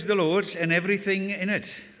The Lord and everything in it,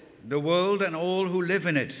 the world and all who live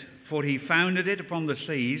in it, for he founded it upon the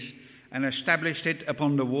seas and established it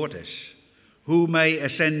upon the waters. Who may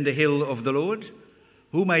ascend the hill of the Lord?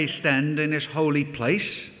 Who may stand in his holy place?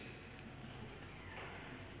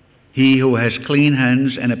 He who has clean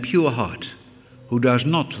hands and a pure heart, who does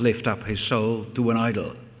not lift up his soul to an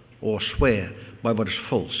idol or swear by what is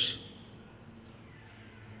false.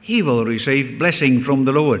 He will receive blessing from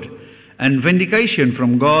the Lord and vindication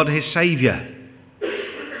from God his Saviour.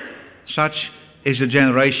 Such is the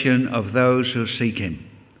generation of those who seek him,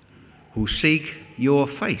 who seek your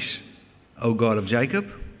face, O God of Jacob.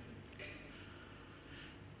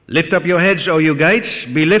 Lift up your heads, O you gates,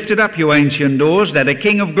 be lifted up, you ancient doors, that the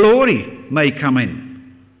King of glory may come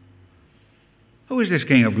in. Who is this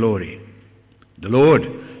King of glory? The Lord,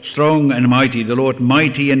 strong and mighty, the Lord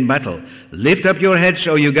mighty in battle. Lift up your heads,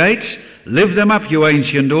 O you gates, lift them up, you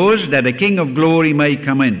ancient doors, that the King of glory may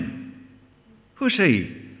come in. Who is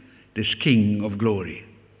he, this King of glory?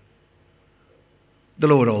 The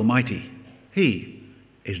Lord Almighty. He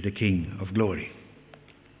is the King of glory.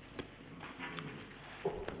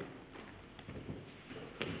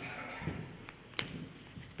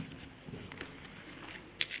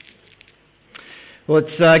 Well,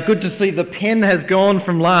 it's good to see the pen has gone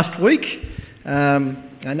from last week. I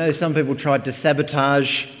know some people tried to sabotage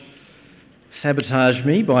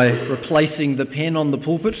me by replacing the pen on the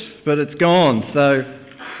pulpit, but it's gone, so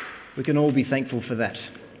we can all be thankful for that.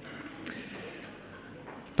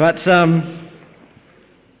 But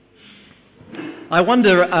I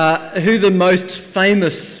wonder who the most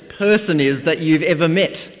famous person is that you've ever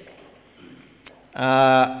met.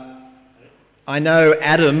 I know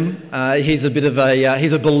Adam, he's a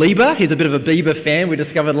believer, he's a bit of a Bieber fan, we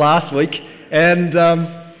discovered last week, and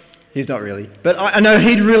he's not really. But I know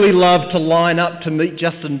he'd really love to line up to meet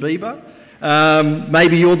Justin Bieber.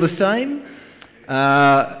 Maybe you're the same.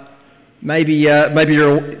 Maybe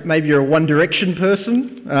you're a One Direction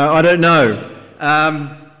person. I don't know.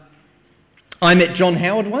 I met John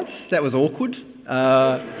Howard once. That was awkward.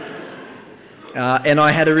 And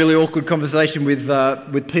I had a really awkward conversation with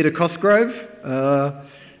Peter Cosgrove.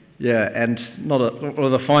 And not one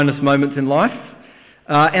of the finest moments in life.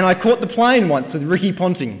 And I caught the plane once with Ricky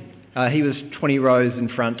Ponting. He was 20 rows in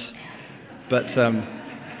front. But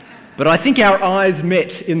I think our eyes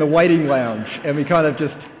met in the waiting lounge, and we kind of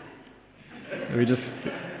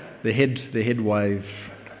the head wave.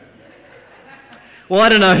 Well, I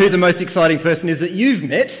don't know who the most exciting person is that you've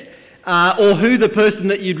met, or who the person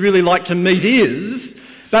that you'd really like to meet is,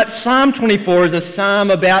 but Psalm 24 is a psalm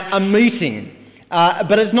about a meeting.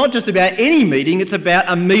 But it's not just about any meeting, it's about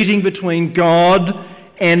a meeting between God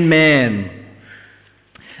and man.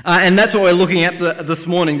 And that's what we're looking at this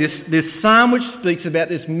morning, this psalm which speaks about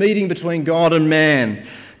this meeting between God and man.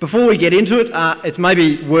 Before we get into it, it's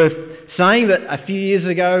maybe worth saying that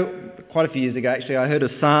quite a few years ago actually, I heard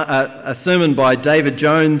a sermon by David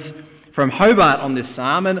Jones from Hobart on this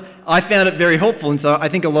psalm, and I found it very helpful, and so I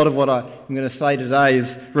think a lot of what I'm going to say today is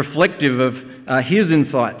reflective of his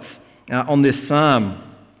insights on this psalm.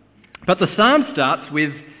 But the psalm starts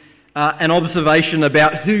with an observation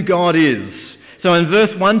about who God is. So in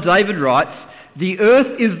verse 1, David writes, "The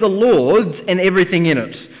earth is the Lord's and everything in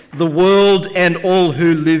it, the world and all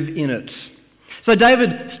who live in it." So David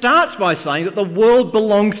starts by saying that the world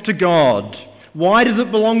belongs to God. Why does it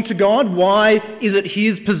belong to God? Why is it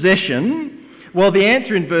his possession? Well, the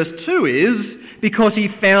answer in verse 2 is because he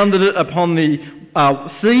founded it upon the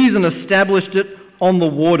seas and established it on the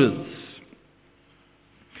waters.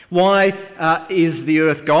 Why is the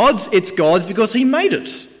earth God's? It's God's because he made it.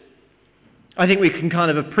 I think we can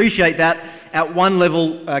kind of appreciate that at one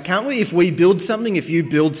level, can't we? If you build something,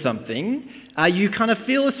 you kind of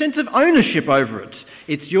feel a sense of ownership over it.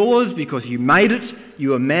 It's yours because you made it,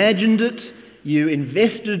 you imagined it, you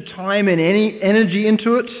invested time and energy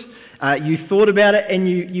into it, you thought about it, and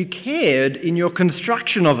you cared in your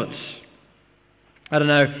construction of it. I don't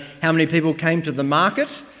know how many people came to the market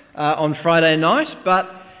on Friday night, but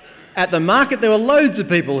at the market there were loads of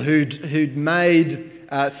people who'd made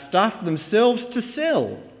stuff themselves to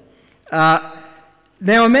sell.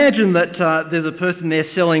 Now imagine that there's a person there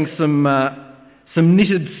selling some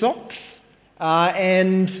knitted socks,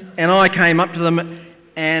 and I came up to them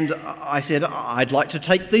and I said, "I'd like to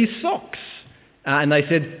take these socks." And they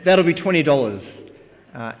said, "That'll be $20.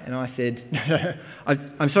 And I said,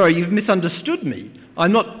 I'm sorry, you've misunderstood me.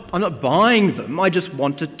 I'm not buying them. I just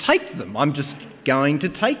want to take them. I'm just going to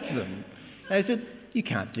take them." And they said, "You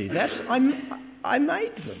can't do that. I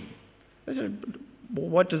made them." I said, "Well,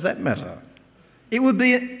 what does that matter? It would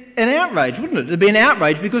be an outrage, wouldn't it? It would be an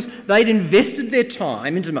outrage because they'd invested their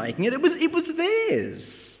time into making it. It was theirs.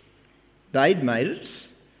 They'd made it.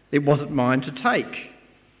 It wasn't mine to take.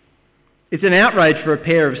 It's an outrage for a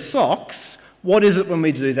pair of socks. What is it when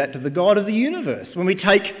we do that to the God of the universe? When we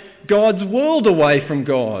take God's world away from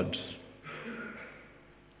God?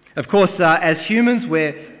 Of course, as humans,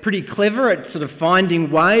 we're pretty clever at sort of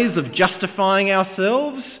finding ways of justifying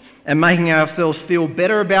ourselves and making ourselves feel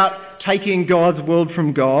better about taking God's world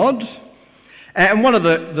from God. And one of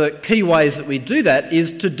the key ways that we do that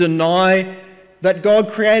is to deny that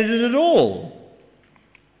God created it at all.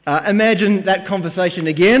 Imagine that conversation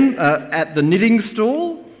again at the knitting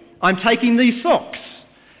stall. I'm taking these socks,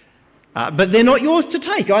 but they're not yours to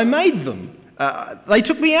take. I made them. They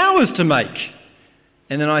took me hours to make.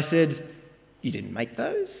 And then I said, you didn't make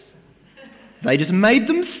those? They just made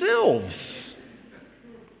themselves.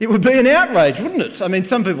 It would be an outrage, wouldn't it? I mean,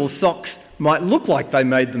 some people's socks might look like they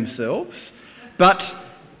made themselves, but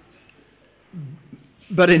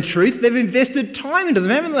in truth, they've invested time into them,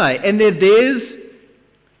 haven't they? And they're theirs.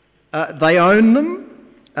 They own them.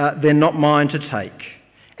 They're not mine to take.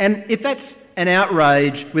 And if that's an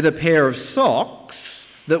outrage with a pair of socks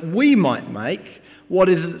that we might make, what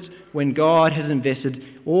is it when God has invested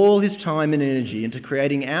all his time and energy into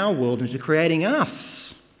creating our world, into creating us?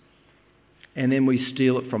 And then we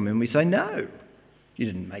steal it from him. We say, no, you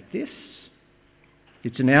didn't make this.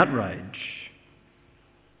 It's an outrage.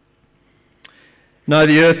 No,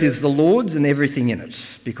 the earth is the Lord's and everything in it,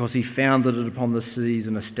 because he founded it upon the seas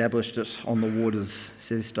and established it on the waters,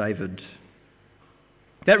 says David.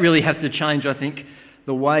 That really has to change, I think,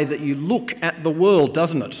 the way that you look at the world,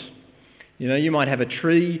 doesn't it? You know, you might have a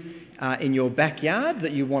tree in your backyard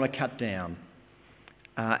that you want to cut down.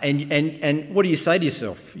 And what do you say to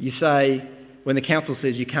yourself? You say, when the council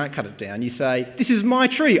says you can't cut it down, you say, this is my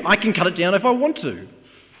tree, I can cut it down if I want to.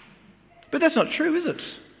 But that's not true, is it?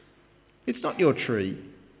 It's not your tree.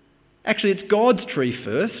 Actually, it's God's tree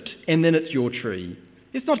first, and then it's your tree.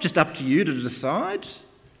 It's not just up to you to decide.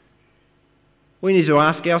 We need to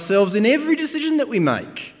ask ourselves in every decision that we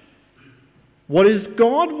make, what does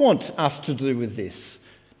God want us to do with this?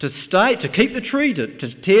 To stay, to keep the tree,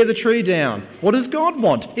 to tear the tree down. What does God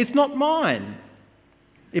want? It's not mine.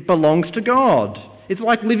 It belongs to God. It's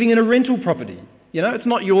like living in a rental property. You know, it's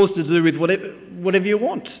not yours to do with whatever you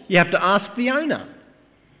want. You have to ask the owner.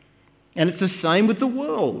 And it's the same with the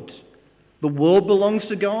world. The world belongs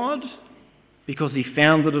to God because he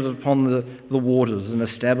founded it upon the waters and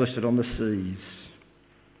established it on the seas.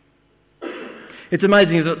 It's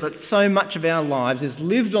amazing, isn't it, that so much of our lives is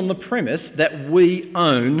lived on the premise that we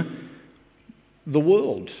own the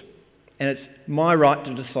world. And it's my right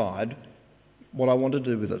to decide what I want to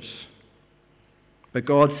do with it. But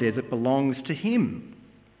God says it belongs to him.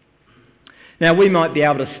 Now, we might be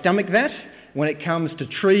able to stomach that when it comes to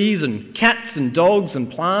trees and cats and dogs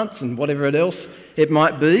and plants and whatever else it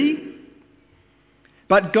might be.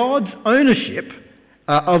 But God's ownership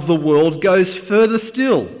of the world goes further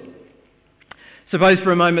still. Suppose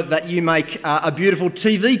for a moment that you make a beautiful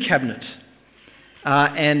TV cabinet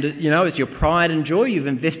and, you know, it's your pride and joy. You've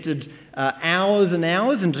invested hours and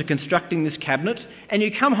hours into constructing this cabinet, and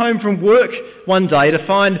you come home from work one day to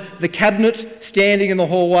find the cabinet standing in the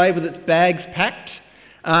hallway with its bags packed,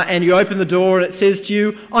 and you open the door and it says to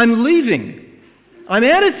you, I'm leaving. I'm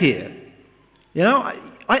out of here. You know,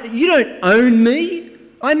 you don't own me.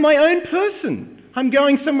 I'm my own person. I'm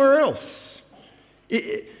going somewhere else.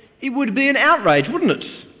 It would be an outrage, wouldn't it?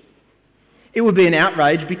 It would be an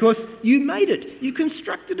outrage because you made it. You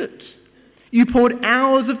constructed it. You poured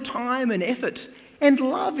hours of time and effort and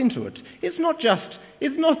love into it. It's not just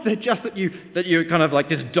that you're kind of like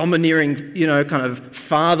this domineering, you know, kind of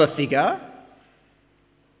father figure.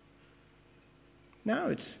 No,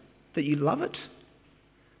 it's that you love it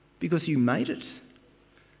because you made it.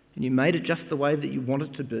 And you made it just the way that you want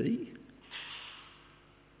it to be.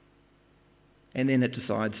 And then it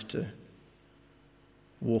decides to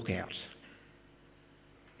walk out.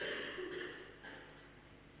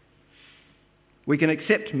 We can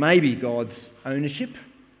accept maybe God's ownership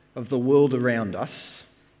of the world around us,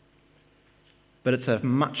 but it's a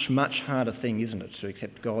much, much harder thing, isn't it, to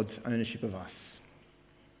accept God's ownership of us.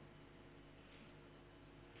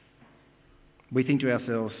 We think to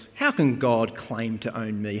ourselves, how can God claim to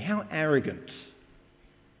own me? How arrogant.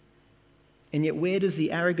 And yet where does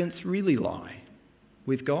the arrogance really lie?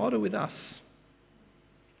 With God or with us?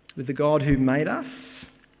 With the God who made us?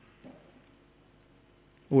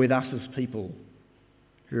 Or with us as people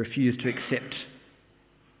who refuse to accept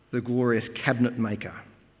the glorious cabinet maker,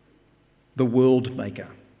 the world maker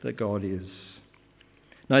that God is?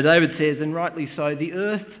 No, David says, and rightly so, the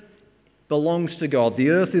earth belongs to God.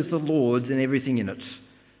 The earth is the Lord's and everything in it,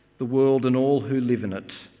 the world and all who live in it,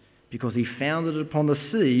 because he founded it upon the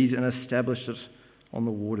seas and established it on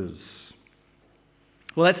the waters.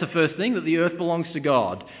 Well, that's the first thing, that the earth belongs to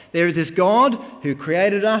God. There is this God who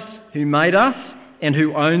created us, who made us, and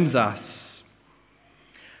who owns us.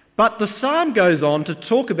 But the psalm goes on to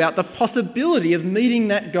talk about the possibility of meeting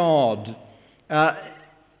that God.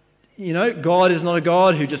 God is not a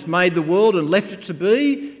God who just made the world and left it to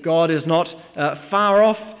be. God is not far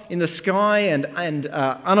off in the sky and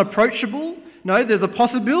unapproachable. No, there's a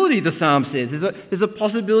possibility, the psalm says. There's a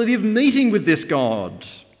possibility of meeting with this God.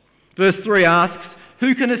 Verse 3 asks,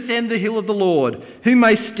 who can ascend the hill of the Lord? Who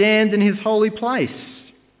may stand in his holy place?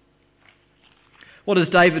 What does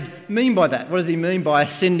David mean by that? What does he mean by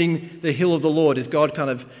ascending the hill of the Lord? Is God kind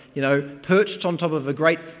of, perched on top of a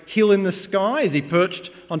great hill in the sky? Is he perched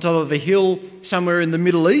on top of a hill somewhere in the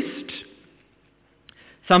Middle East?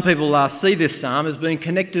 Some people see this psalm as being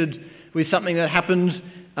connected with something that happened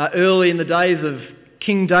early in the days of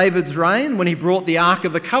King David's reign when he brought the Ark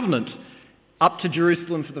of the Covenant up to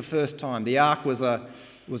Jerusalem for the first time. The Ark was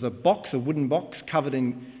a box, a wooden box covered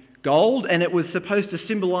in gold, and it was supposed to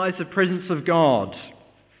symbolise the presence of God.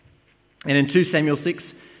 And in 2 Samuel 6,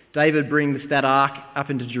 David brings that ark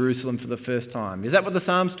up into Jerusalem for the first time. Is that what the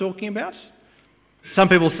psalm's talking about? Some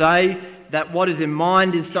people say that what is in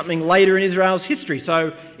mind is something later in Israel's history.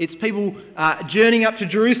 So it's people journeying up to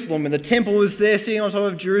Jerusalem, and the temple was there sitting on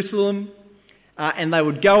top of Jerusalem, and they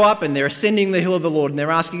would go up and they're ascending the hill of the Lord, and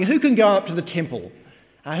they're asking, who can go up to the temple?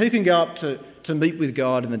 Who can go up to meet with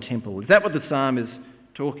God in the temple? Is that what the psalm is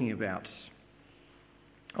talking about?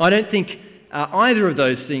 I don't think either of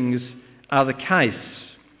those things are the case.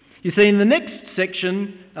 You see, in the next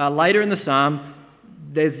section, later in the psalm,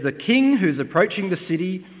 there's the king who's approaching the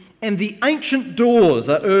city, and the ancient doors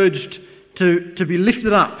are urged to be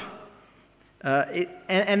lifted up.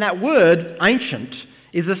 And that word, ancient,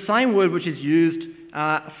 is the same word which is used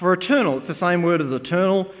for eternal. It's the same word as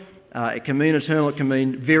eternal. It can mean eternal, it can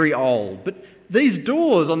mean very old. But these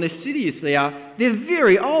doors on this city, you see, they're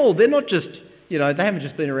very old. They're not just, they haven't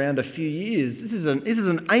just been around a few years. This is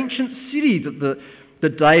an ancient city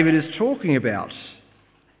that David is talking about.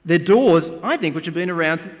 They're doors, I think, which have been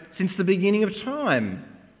around since the beginning of time.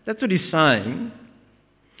 That's what he's saying.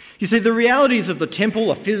 You see, the realities of the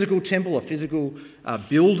temple, a physical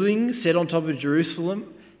building set on top of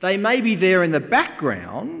Jerusalem, they may be there in the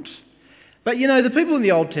background, but the people in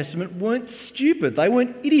the Old Testament weren't stupid. They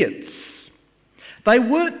weren't idiots. They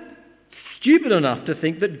weren't stupid enough to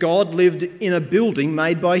think that God lived in a building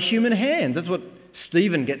made by human hands. That's what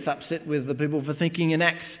Stephen gets upset with the people for thinking in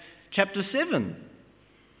Acts chapter 7.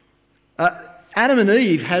 Adam and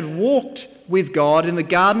Eve had walked with God in the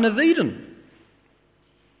Garden of Eden.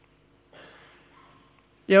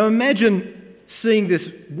 Imagine seeing this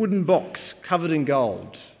wooden box covered in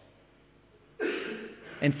gold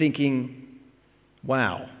and thinking,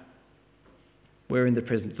 wow, we're in the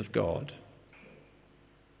presence of God.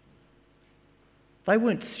 They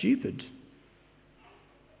weren't stupid.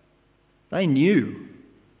 They knew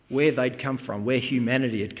where they'd come from, where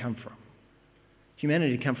humanity had come from.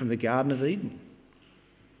 Humanity had come from the Garden of Eden.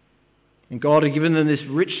 And God had given them this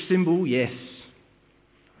rich symbol, yes.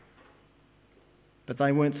 But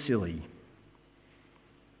they weren't silly.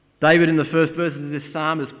 David, in the first verses of this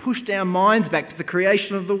psalm, has pushed our minds back to the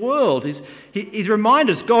creation of the world. He's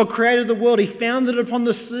reminded us God created the world. He founded it upon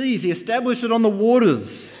the seas. He established it on the waters.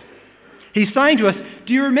 He's saying to us,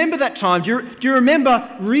 do you remember that time? Do you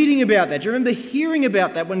remember reading about that? Do you remember hearing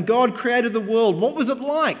about that when God created the world? What was it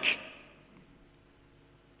like?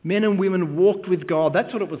 Men and women walked with God.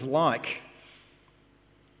 That's what it was like.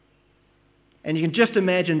 And you can just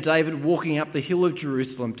imagine David walking up the hill of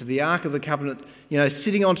Jerusalem to the Ark of the Covenant,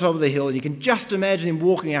 sitting on top of the hill, and you can just imagine him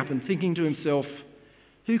walking up and thinking to himself,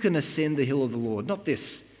 who can ascend the hill of the Lord? Not this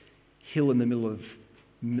hill in the middle of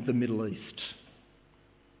the Middle East.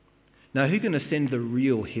 No, who can ascend the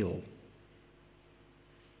real hill?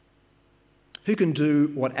 Who can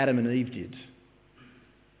do what Adam and Eve did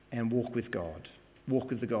and walk with God? Walk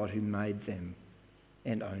with the God who made them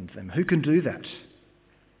and owned them. Who can do that?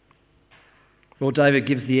 Well, David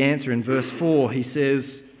gives the answer in verse 4. He says,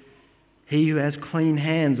 he who has clean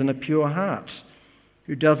hands and a pure heart,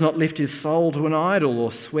 who does not lift his soul to an idol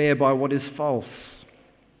or swear by what is false.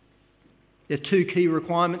 There's two key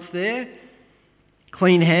requirements there.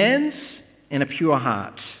 Clean hands and a pure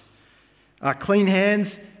heart. Clean hands,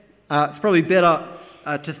 it's probably better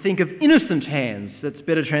to think of innocent hands. That's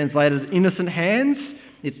better translated as innocent hands.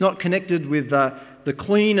 It's not connected with the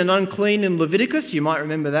clean and unclean in Leviticus. You might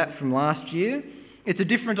remember that from last year. It's a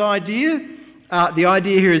different idea. The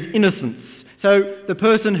idea here is innocence. So the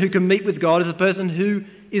person who can meet with God is a person who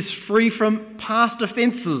is free from past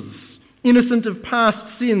offences, innocent of past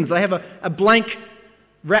sins. They have a blank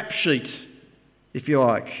rap sheet, if you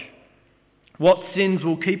like. What sins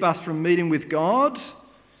will keep us from meeting with God?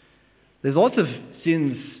 There's lots of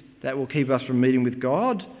sins that will keep us from meeting with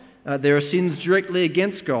God. There are sins directly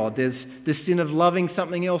against God. There's the sin of loving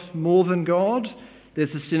something else more than God.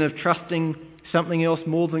 There's the sin of trusting something else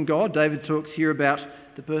more than God. David talks here about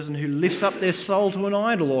the person who lifts up their soul to an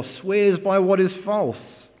idol or swears by what is false.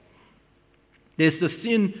 There's the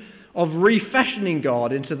sin of refashioning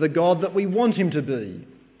God into the God that we want him to be.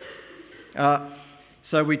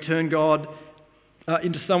 So we turn God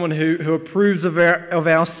into someone who approves of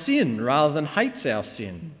our sin rather than hates our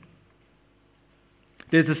sin.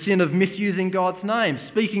 There's a sin of misusing God's name,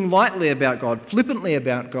 speaking lightly about God, flippantly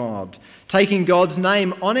about God, taking God's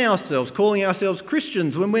name on ourselves, calling ourselves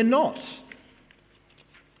Christians when we're not.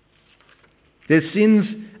 There's sins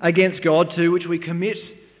against God too which we commit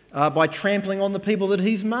by trampling on the people that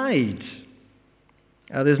he's made.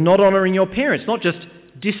 There's not honouring your parents, not just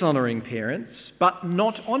dishonouring parents, but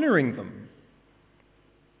not honouring them.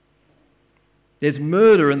 There's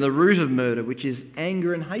murder and the root of murder, which is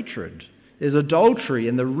anger and hatred. There's adultery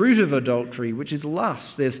and the root of adultery, which is lust.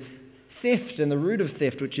 There's theft and the root of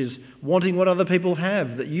theft, which is wanting what other people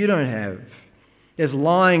have that you don't have. There's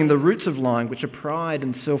lying and the roots of lying, which are pride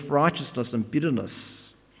and self-righteousness and bitterness.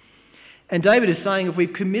 And David is saying if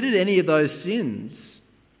we've committed any of those sins,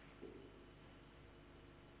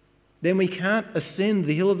 then we can't ascend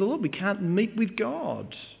the hill of the Lord. We can't meet with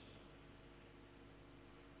God.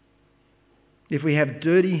 If we have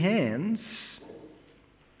dirty hands,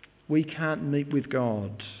 we can't meet with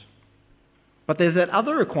God. But there's that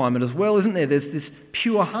other requirement as well, isn't there? There's this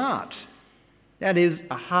pure heart. That is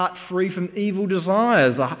a heart free from evil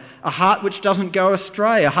desires, a heart which doesn't go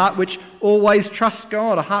astray, a heart which always trusts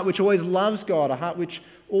God, a heart which always loves God, a heart which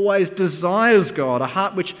always desires God, a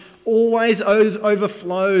heart which always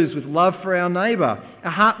overflows with love for our neighbour, a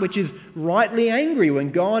heart which is rightly angry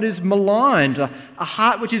when God is maligned, a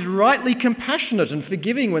heart which is rightly compassionate and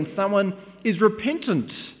forgiving when someone is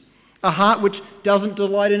repentant, a heart which doesn't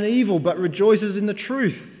delight in evil but rejoices in the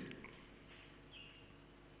truth.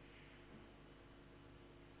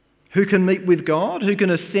 Who can meet with God? Who can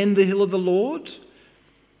ascend the hill of the Lord?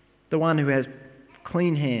 The one who has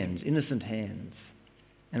clean hands, innocent hands,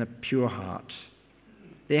 and a pure heart.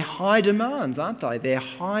 They're high demands, aren't they? They're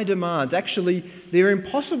high demands. Actually, they're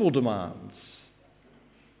impossible demands.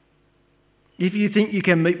 If you think you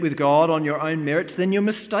can meet with God on your own merits, then you're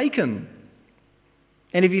mistaken.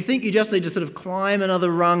 And if you think you just need to sort of climb another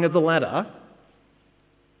rung of the ladder,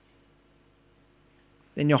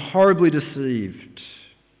 then you're horribly deceived.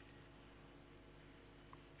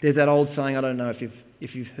 There's that old saying, I don't know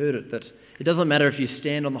if you've heard it, that it doesn't matter if you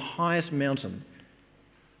stand on the highest mountain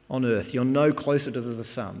on earth, you're no closer to the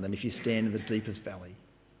sun than if you stand in the deepest valley.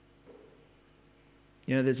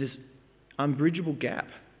 You know, there's this unbridgeable gap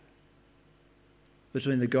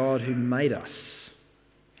between the God who made us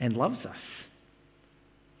and loves us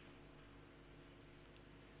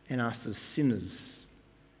and us as sinners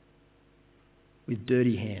with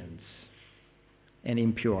dirty hands and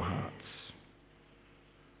impure hearts.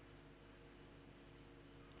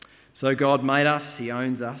 So God made us, he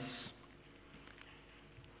owns us.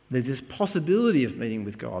 There's this possibility of meeting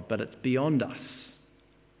with God, but it's beyond us.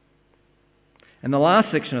 And the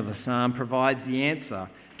last section of the psalm provides the answer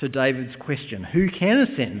to David's question. Who can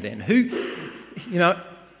ascend then?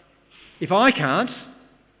 If I can't,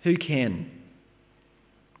 who can?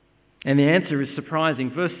 And the answer is surprising.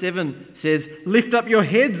 Verse 7 says, "Lift up your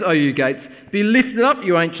heads, O you gates. Be lifted up,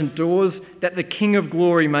 you ancient doors, that the King of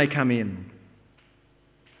glory may come in."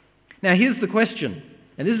 Now here's the question,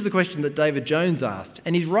 and this is the question that David Jones asked,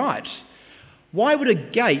 and he's right. Why would a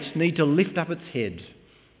gate need to lift up its head?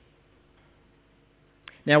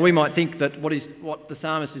 Now we might think that what the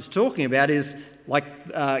psalmist is talking about is like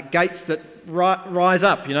gates that rise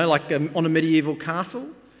up, like on a medieval castle,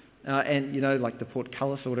 and like the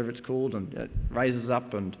portcullis or whatever it's called, and it raises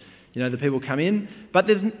up, and the people come in. But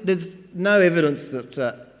there's no evidence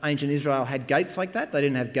that ancient Israel had gates like that. They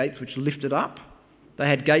didn't have gates which lifted up. They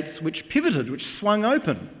had gates which pivoted, which swung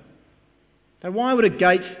open. So why would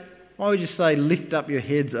you say, lift up your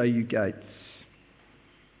heads, O you gates?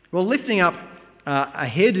 Well, lifting up a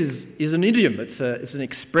head is an idiom. It's an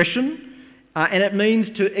expression, and it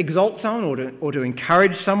means to exalt someone or to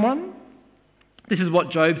encourage someone. This is what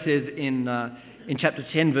Job says in chapter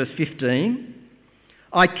 10, verse 15.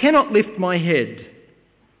 "I cannot lift my head,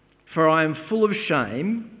 for I am full of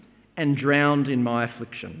shame, and drowned in my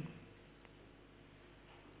affliction.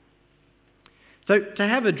 So to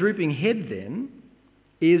have a drooping head then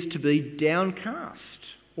is to be downcast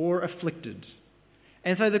or afflicted.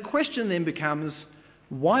 And so the question then becomes,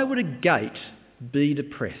 why would a gate be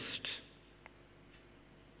depressed?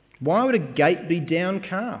 Why would a gate be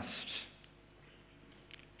downcast?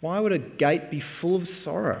 Why would a gate be full of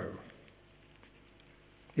sorrow?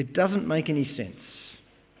 It doesn't make any sense.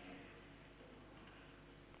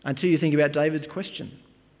 Until you think about David's question.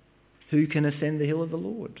 Who can ascend the hill of the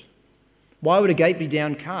Lord? Why would a gate be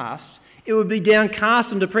downcast? It would be downcast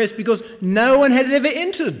and depressed because no one had ever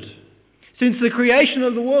entered. Since the creation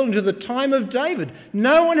of the world into the time of David,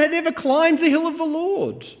 no one had ever climbed the hill of the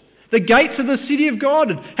Lord. The gates of the city of God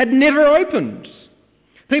had never opened.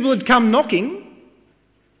 People had come knocking,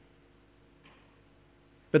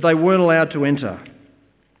 but they weren't allowed to enter.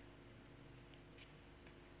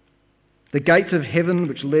 The gates of heaven,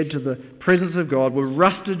 which led to the presence of God, were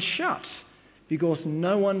rusted shut because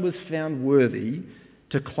no one was found worthy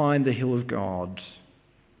to climb the hill of God.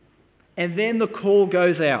 And then the call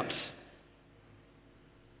goes out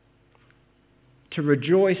to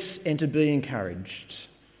rejoice and to be encouraged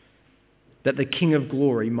that the King of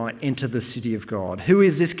glory might enter the city of God. Who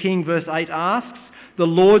is this King? Verse 8 asks. The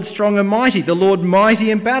Lord strong and mighty, the Lord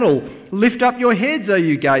mighty in battle. Lift up your heads, O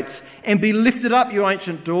you gates, and be lifted up, you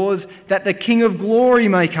ancient doors, that the King of glory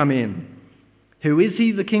may come in. Who is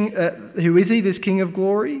he, this King of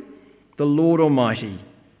glory? The Lord Almighty.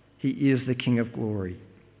 He is the King of glory.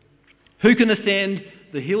 Who can ascend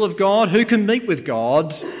the hill of God? Who can meet with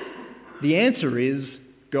God? The answer is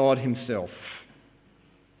God himself.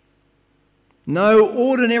 No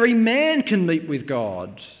ordinary man can meet with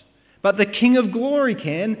God, but the King of glory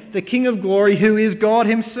can, the King of glory who is God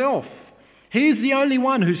himself. He is the only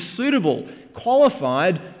one who's suitable,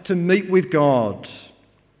 qualified to meet with God.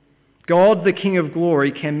 God, the King of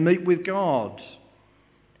glory, can meet with God.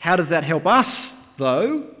 How does that help us,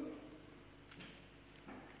 though?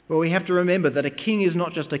 Well, we have to remember that a king is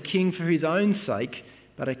not just a king for his own sake,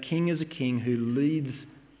 but a king is a king who leads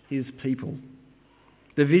his people.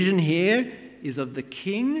 The vision here is of the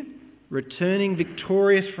king returning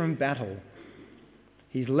victorious from battle.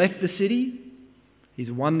 He's left the city,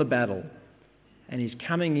 he's won the battle, and he's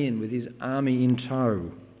coming in with his army in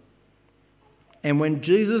tow. And when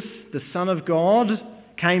Jesus, the Son of God,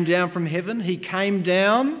 came down from heaven, he came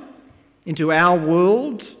down into our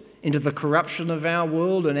world, into the corruption of our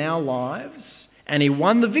world and our lives, and he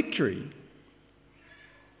won the victory.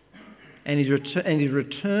 And he's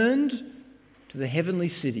returned to the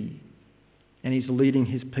heavenly city, and he's leading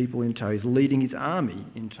his people in tow. He's leading his army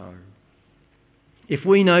in tow. If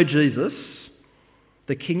we know Jesus,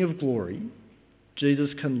 the King of glory,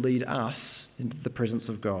 Jesus can lead us into the presence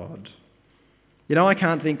of God. You know, I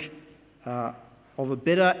can't think of a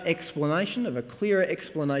better explanation, of a clearer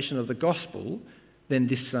explanation of the gospel than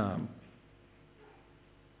this psalm.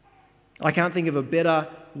 I can't think of a better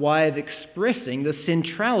way of expressing the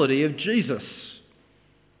centrality of Jesus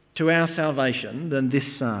to our salvation than this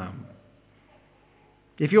psalm.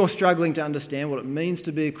 If you're struggling to understand what it means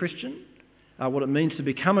to be a Christian, what it means to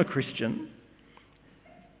become a Christian,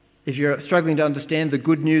 if you're struggling to understand the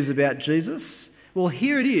good news about Jesus, well,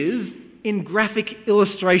 here it is in graphic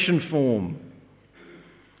illustration form.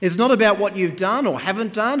 It's not about what you've done or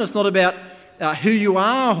haven't done. It's not about who you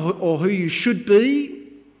are or who you should be.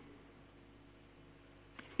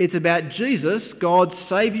 It's about Jesus, God's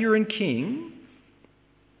Saviour and King,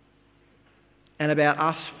 and about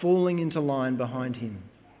us falling into line behind him.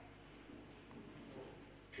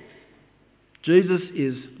 Jesus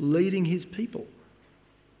is leading his people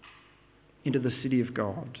into the city of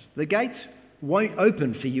God. The gates won't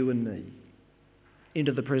open for you and me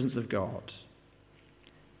into the presence of God.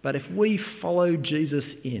 But if we follow Jesus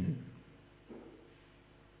in,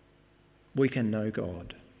 we can know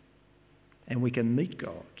God and we can meet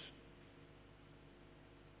God.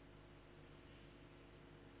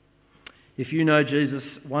 If you know Jesus,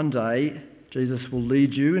 one day Jesus will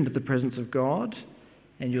lead you into the presence of God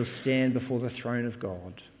and you'll stand before the throne of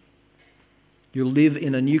God. You'll live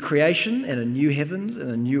in a new creation and a new heavens and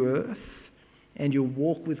a new earth, and you'll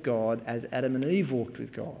walk with God as Adam and Eve walked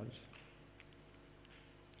with God.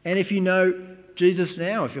 And if you know Jesus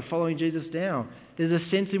now, if you're following Jesus now, there's a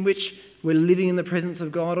sense in which we're living in the presence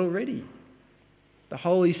of God already. The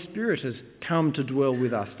Holy Spirit has come to dwell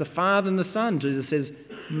with us. The Father and the Son, Jesus says,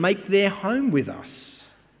 make their home with us.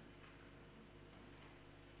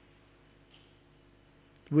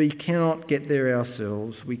 We cannot get there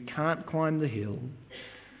ourselves. We can't climb the hill.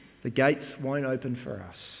 The gates won't open for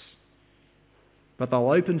us. But they'll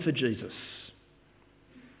open for Jesus.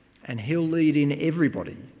 And he'll lead in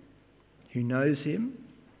everybody who knows him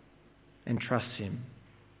and trusts him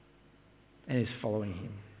and is following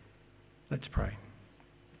him. Let's pray.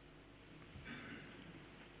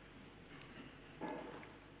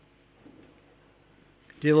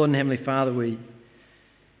 Dear Lord and Heavenly Father, we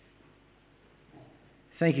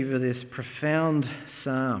thank you for this profound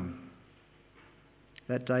psalm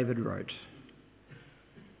that David wrote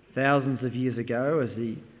thousands of years ago as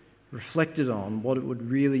he reflected on what it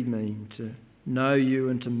would really mean to know you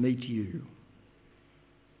and to meet you.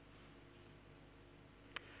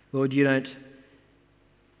 Lord, you don't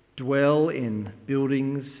dwell in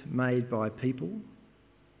buildings made by people,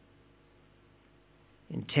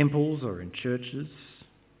 in temples or in churches.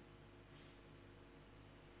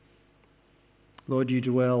 Lord, you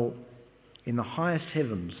dwell in the highest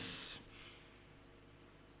heavens,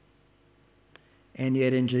 and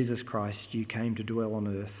yet in Jesus Christ you came to dwell on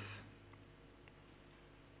earth,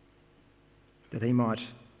 that he might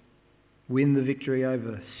win the victory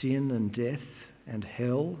over sin and death and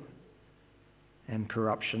hell and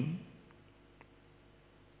corruption,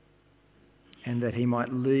 and that he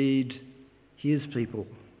might lead his people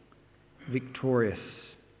victorious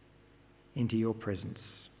into your presence.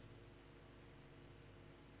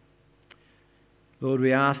 Lord,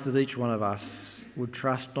 we ask that each one of us would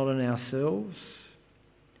trust not in ourselves,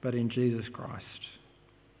 but in Jesus Christ.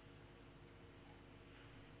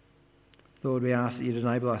 Lord, we ask that you'd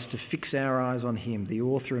enable us to fix our eyes on him, the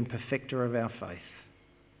author and perfecter of our faith,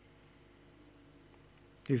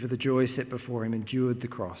 who for the joy set before him endured the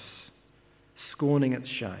cross, scorning its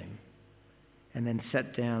shame, and then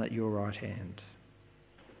sat down at your right hand.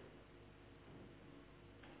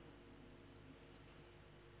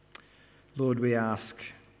 Lord, we ask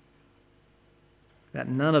that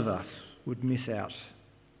none of us would miss out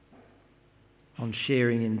on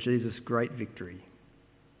sharing in Jesus' great victory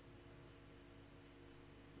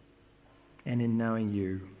and in knowing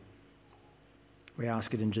you. We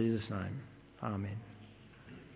ask it in Jesus' name. Amen.